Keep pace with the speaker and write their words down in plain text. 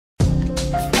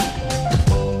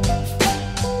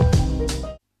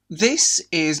This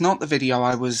is not the video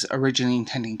I was originally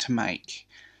intending to make.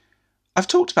 I've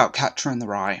talked about Catcher in the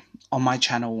Rye on my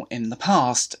channel in the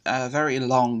past, a very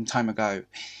long time ago,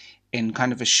 in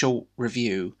kind of a short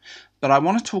review, but I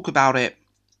want to talk about it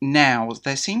now.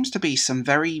 There seems to be some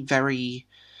very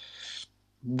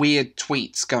weird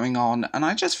tweets going on, and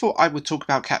I just thought I would talk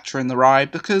about Catcher in the Rye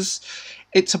because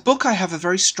it's a book I have a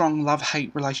very strong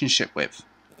love-hate relationship with.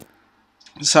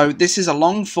 So this is a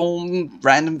long-form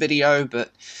random video,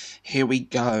 but here we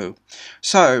go.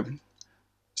 So,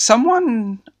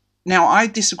 now I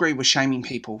disagree with shaming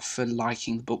people for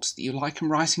liking the books that you like and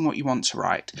writing what you want to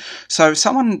write. So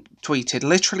someone tweeted,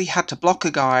 literally had to block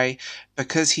a guy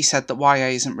because he said that YA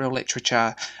isn't real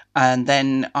literature, and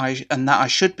that I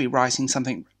should be writing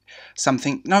something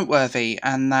noteworthy,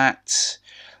 and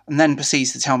then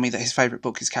proceeds to tell me that his favourite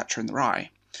book is Catcher in the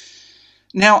Rye.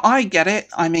 Now, I get it.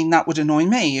 I mean, that would annoy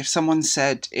me if someone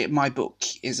said my book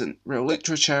isn't real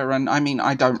literature, and I mean,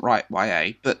 I don't write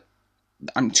YA, but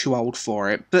I'm too old for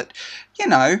it. But, you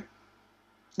know,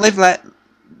 let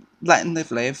and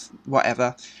live,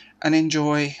 whatever, and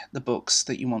enjoy the books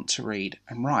that you want to read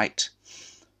and write.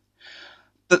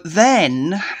 But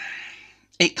then,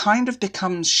 it kind of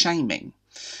becomes shaming.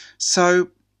 So,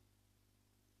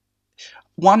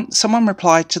 someone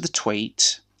replied to the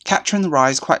tweet, Catcher in the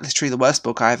Rye is quite literally the worst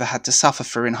book I ever had to suffer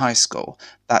through in high school.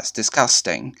 That's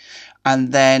disgusting.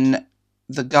 And then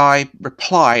the guy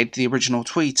replied, the original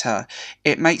tweeter,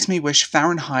 it makes me wish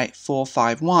Fahrenheit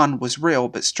 451 was real,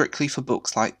 but strictly for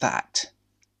books like that.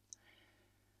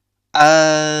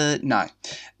 No.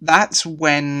 That's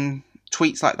when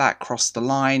tweets like that cross the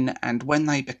line, and when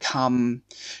they become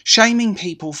shaming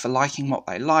people for liking what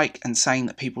they like and saying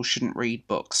that people shouldn't read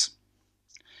books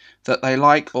that they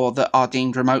like or that are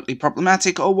deemed remotely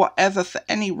problematic or whatever for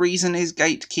any reason is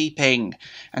gatekeeping,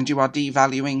 and you are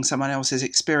devaluing someone else's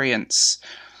experience.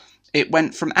 It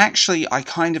went from I did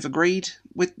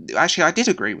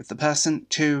agree with the person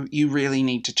to you really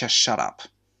need to just shut up.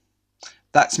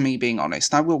 That's me being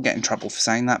honest. I will get in trouble for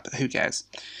saying that, but who cares?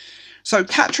 So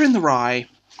Catcher in the Rye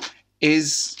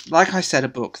is, like I said, a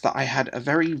book that I had a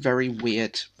very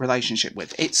weird relationship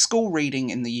with. It's school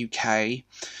reading in the UK,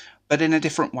 but in a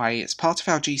different way. It's part of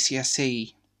our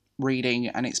GCSE reading,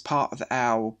 and it's part of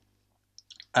our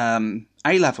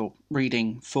A-level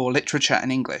reading for literature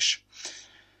and English.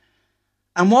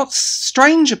 And what's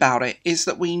strange about it is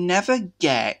that we never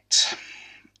get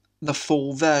the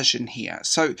full version here.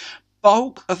 So,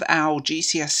 bulk of our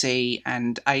GCSE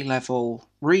and A-level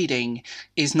reading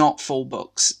is not full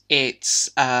books. It's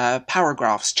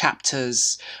paragraphs,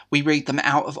 chapters. We read them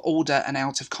out of order and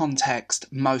out of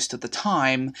context most of the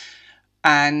time.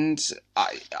 And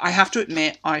I have to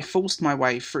admit, I forced my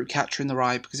way through Catcher in the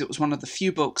Rye because it was one of the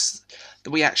few books that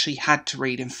we actually had to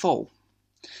read in full.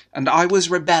 And I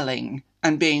was rebelling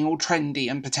and being all trendy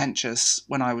and pretentious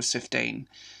when I was 15.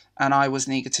 And I was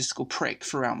an egotistical prick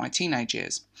throughout my teenage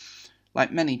years.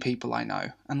 Like many people I know,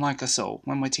 and like us all,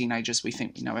 when we're teenagers we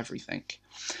think we know everything.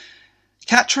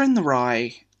 Catcher in the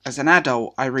Rye, as an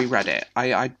adult, I reread it.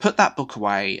 I put that book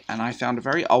away, and I found a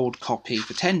very old copy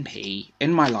for 10p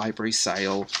in my library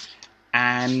sale,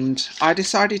 and I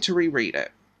decided to reread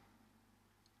it.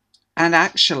 And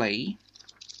actually,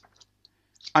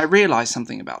 I realised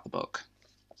something about the book.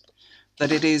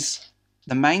 That it is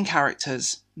the main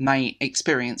character's main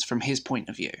experience from his point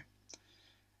of view.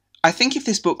 I think if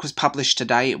this book was published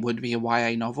today, it would be a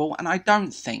YA novel, and I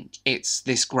don't think it's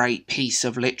this great piece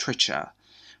of literature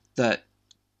that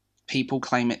people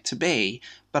claim it to be,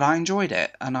 but I enjoyed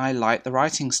it, and I like the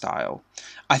writing style.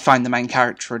 I find the main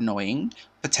character annoying,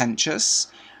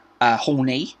 pretentious,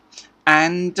 horny,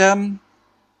 and,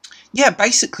 yeah,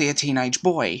 basically a teenage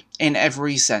boy, in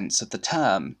every sense of the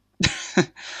term.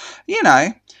 You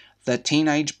know, the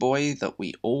teenage boy that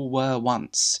we all were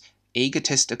once.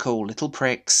 Egotistical little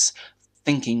pricks,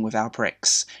 thinking with our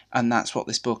pricks, and that's what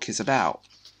this book is about.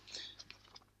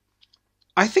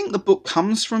 I think the book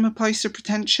comes from a place of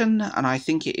pretension, and I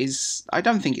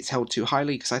don't think it's held too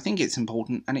highly, because I think it's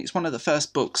important, and it's one of the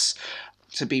first books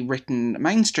to be written,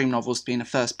 mainstream novels, to be in a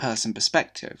first-person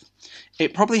perspective.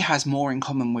 It probably has more in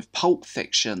common with pulp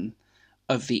fiction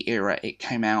of the era it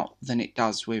came out than it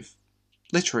does with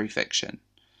literary fiction.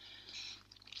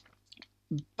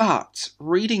 But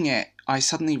reading it, I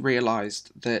suddenly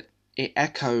realised that it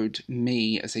echoed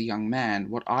me as a young man,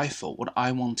 what I thought, what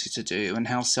I wanted to do, and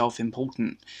how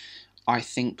self-important I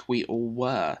think we all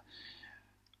were.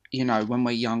 You know, when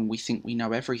we're young, we think we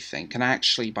know everything, and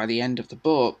actually, by the end of the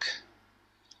book,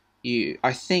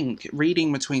 I think,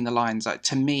 reading between the lines,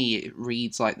 to me, it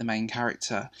reads like the main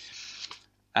character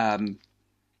kind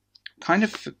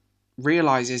of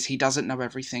realises he doesn't know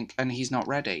everything and he's not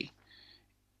ready.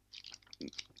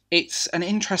 It's an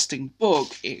interesting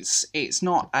book. It's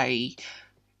not a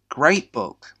great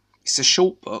book. It's a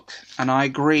short book, and I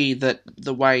agree that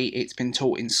the way it's been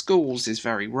taught in schools is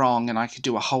very wrong, and I could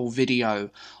do a whole video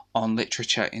on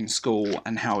literature in school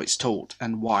and how it's taught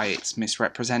and why it's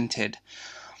misrepresented.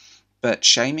 But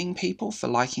shaming people for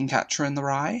liking Catcher in the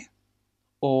Rye,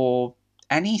 or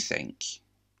anything,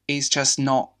 is just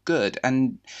not good.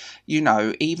 And, you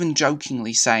know, even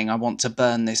jokingly saying I want to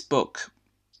burn this book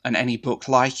and any book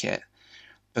like it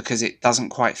because it doesn't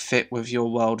quite fit with your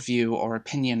worldview or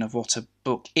opinion of what a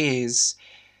book is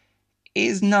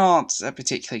not a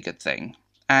particularly good thing.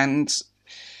 And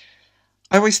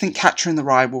I always think Catcher in the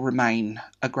Rye will remain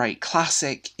a great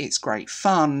classic. It's great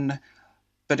fun,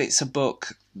 but it's a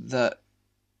book that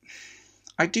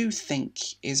I do think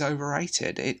is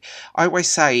overrated. I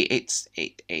always say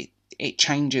it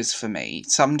changes for me.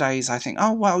 Some days I think,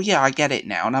 oh, well, yeah, I get it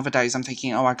now. And other days I'm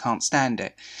thinking, oh, I can't stand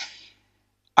it.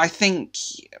 I think,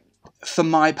 for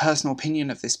my personal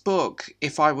opinion of this book,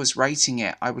 if I was rating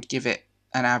it, I would give it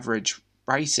an average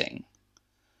rating.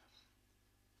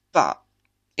 But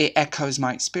it echoes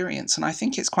my experience, and I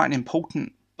think it's quite an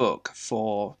important book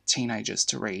for teenagers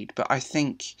to read. But I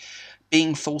think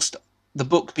the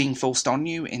book being forced on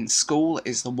you in school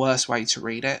is the worst way to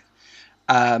read it.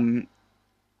 And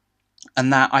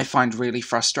that I find really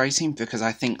frustrating, because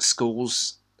I think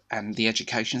schools and the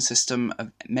education system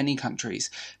of many countries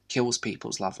kills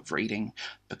people's love of reading,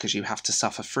 because you have to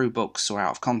suffer through books or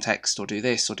out of context or do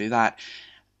this or do that.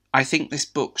 I think this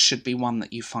book should be one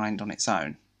that you find on its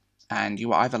own, and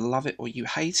you either love it or you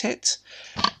hate it,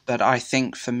 but I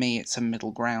think for me it's a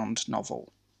middle ground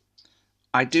novel.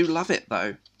 I do love it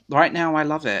though. Right now I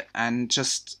love it, and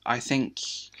just I think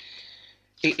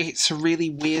it's a really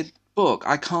weird book.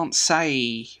 I can't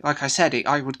say, like I said,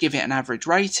 I would give it an average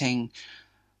rating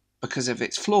because of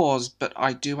its flaws, but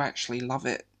I do actually love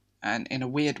it, and in a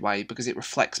weird way, because it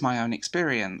reflects my own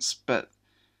experience, but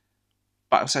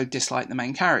I also dislike the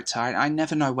main character. I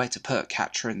never know where to put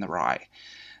Catcher in the Rye,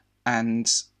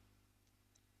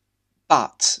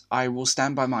 but I will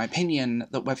stand by my opinion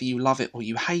that whether you love it or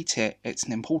you hate it, it's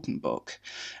an important book.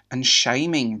 And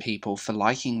shaming people for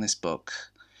liking this book,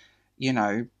 you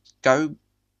know, go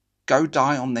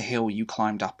die on the hill you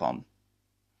climbed up on.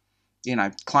 You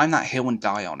know, climb that hill and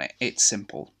die on it. It's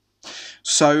simple.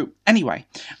 So, anyway,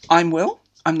 I'm Will.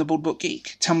 I'm the Bald Book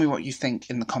Geek. Tell me what you think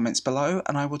in the comments below,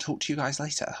 and I will talk to you guys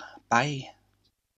later. Bye.